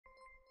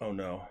Oh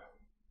no.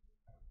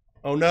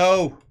 Oh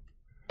no!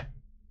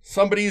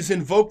 Somebody's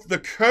invoked the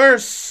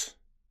curse!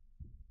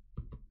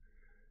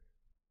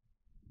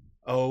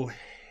 Oh,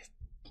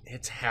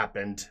 it's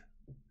happened.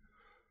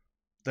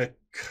 The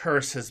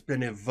curse has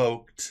been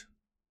evoked.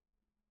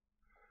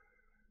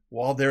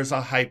 While there's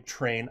a hype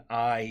train,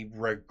 I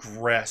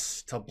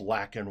regress to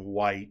black and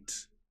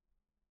white.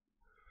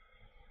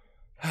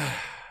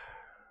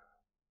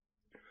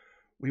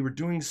 We were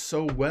doing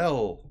so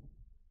well.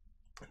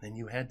 And then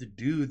you had to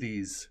do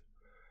these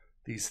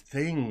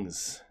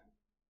things.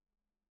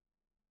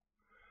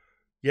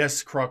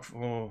 Yes, Croc.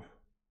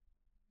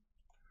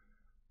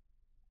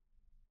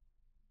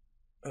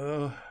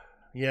 Oh.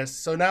 Yes.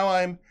 So now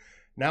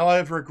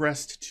I've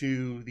regressed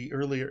to the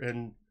earlier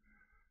and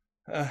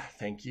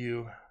thank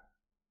you.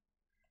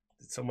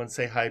 Did someone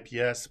say hype?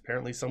 Yes.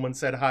 Apparently someone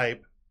said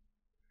hype.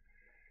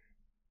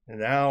 And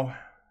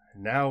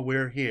now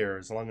we're here.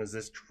 As long as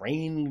this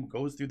train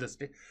goes through the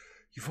state,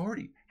 you've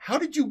already. How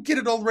did you get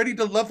it already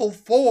to level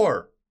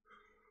 4?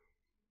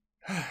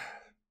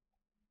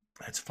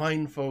 That's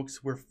fine,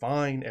 folks. We're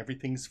fine.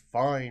 Everything's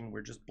fine.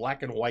 We're just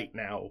black and white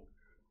now.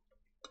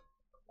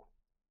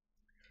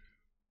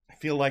 I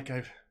feel like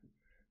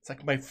it's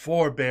like my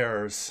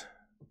forebears.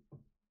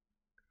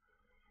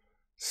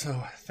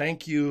 So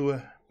thank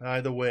you, by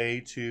the way,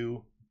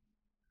 to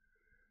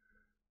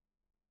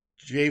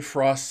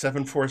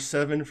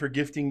JFrost747 for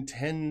gifting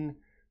 10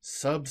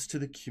 subs to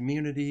the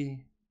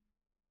community.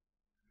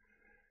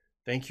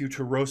 Thank you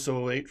to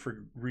Rosso08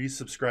 for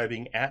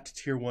resubscribing at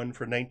Tier 1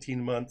 for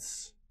 19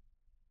 months.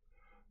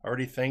 I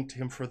already thanked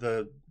him for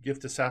the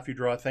gift to Safi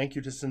Draw. Thank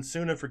you to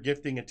Sensuna for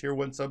gifting a Tier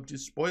 1 sub to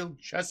Spoiled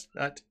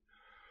Chestnut.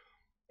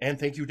 And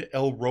thank you to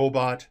El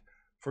Robot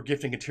for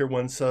gifting a Tier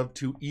 1 sub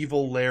to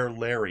Evil Lair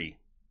Larry.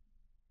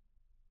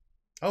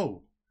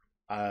 Oh,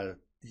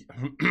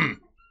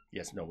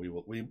 yes, no, we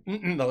will.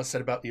 No less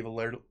said about Evil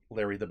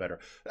Larry, the better.